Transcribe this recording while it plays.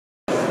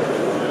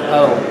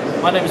Hello,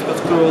 my name is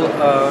Piotr,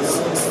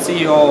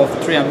 CEO of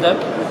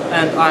 3MDEP,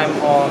 and I'm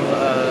on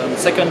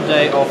second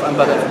day of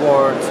Embedded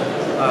World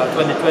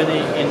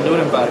 2020 in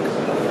Nuremberg.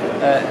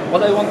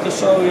 What I want to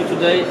show you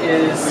today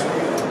is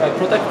a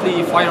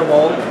Protectly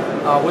firewall,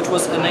 which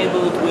was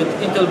enabled with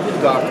Intel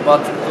bootguard,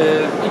 but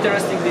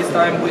interesting this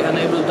time we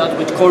enabled that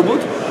with coreboot,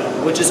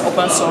 which is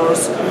open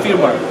source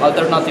firmware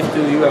alternative to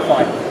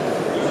UEFI.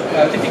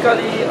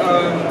 Typically,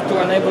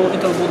 to enable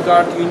Intel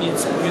bootguard, you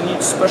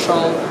need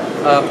special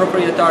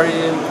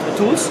proprietary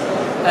tools,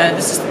 and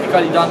this is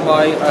typically done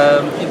by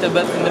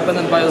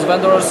independent BIOS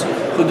vendors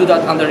who do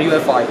that under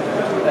UEFI.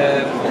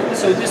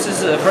 So this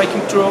is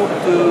breaking through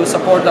to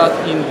support that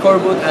in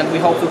coreboot, and we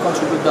hope to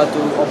contribute that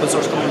to open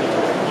source community.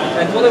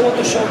 And what I want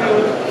to show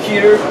you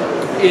here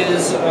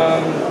is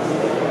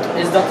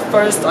that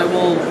first I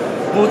will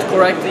boot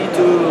correctly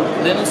to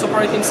Linux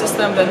operating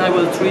system, then I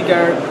will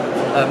trigger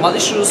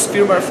malicious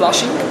firmware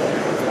flashing,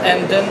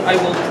 and then I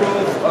will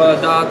prove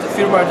that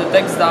firmware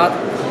detects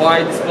that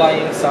by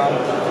displaying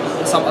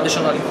some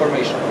additional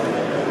information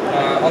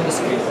on the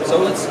screen.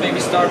 So let's maybe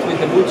start with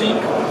the booting.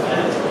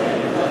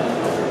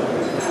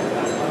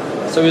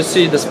 So you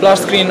see the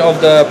splash screen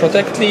of the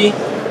Protectly.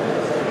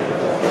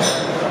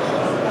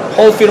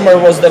 Whole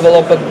firmware was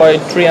developed by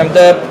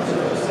 3MDEP.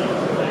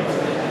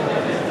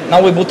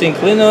 Now we're booting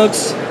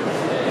Linux.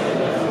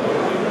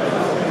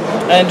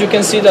 And you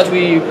can see that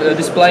we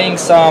displaying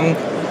some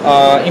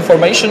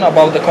information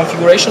about the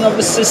configuration of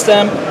the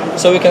system.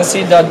 So we can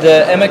see that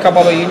the MA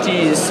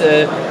capability is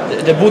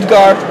the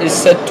bootguard is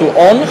set to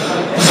on.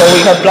 So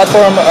we have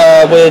platform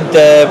with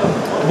the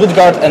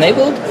bootguard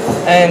enabled,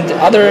 and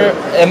other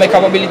MA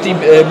capability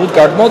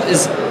bootguard mode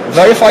is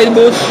verified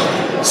boot.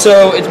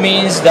 So it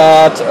means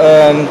that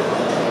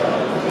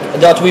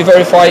that we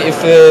verify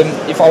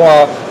if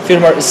our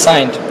firmware is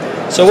signed.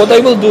 So what I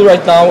will do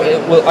right now,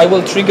 I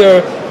will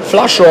trigger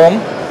flash ROM,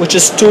 which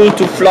is tool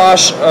to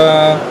flash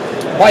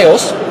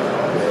BIOS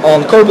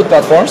on coreboot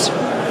platforms.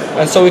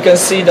 And so we can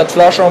see that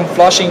flash ROM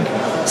flashing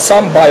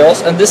some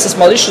BIOS, and this is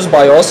malicious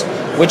BIOS,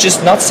 which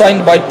is not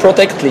signed by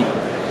Protectly,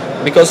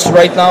 because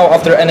right now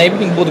after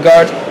enabling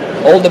bootguard,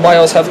 all the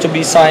BIOS have to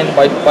be signed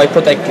by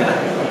Protectly.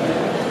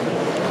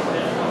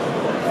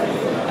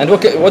 And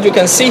what you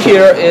can see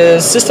here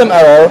is system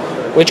error,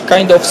 which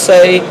kind of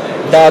say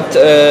that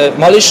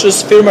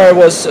malicious firmware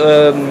was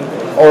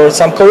or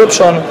some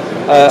corruption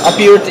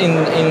appeared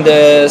in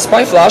the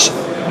spy flash.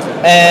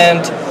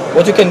 And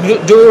what you can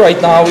do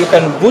right now, you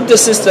can boot the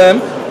system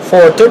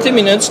for 30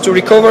 minutes to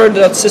recover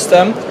that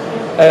system,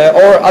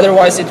 or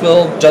otherwise it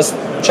will just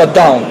shut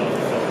down.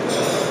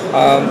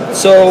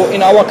 So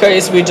in our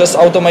case, we just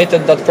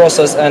automated that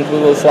process, and we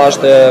will flash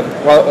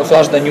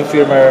the new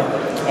firmware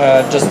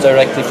just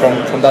directly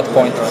from that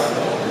point.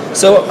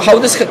 So how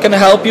this can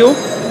help you?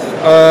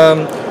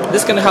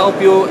 This can help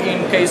you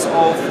in case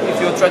of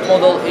if your threat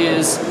model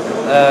is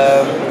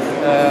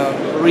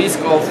risk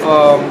of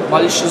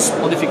malicious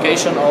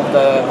modification of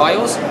the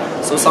BIOS.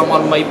 So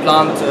someone may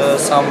plant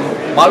some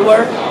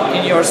malware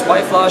in your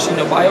spy flash in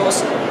your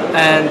BIOS,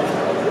 and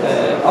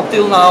up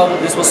till now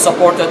this was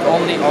supported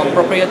only on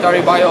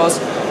proprietary BIOS,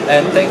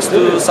 and thanks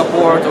to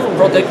support of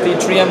Protectly,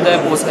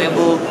 3MDEP was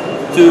able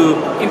to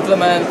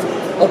implement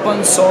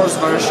open source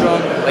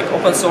version, like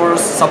open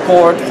source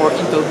support for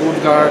Intel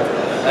bootguard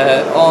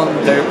on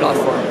their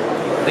platform.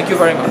 Thank you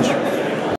very much.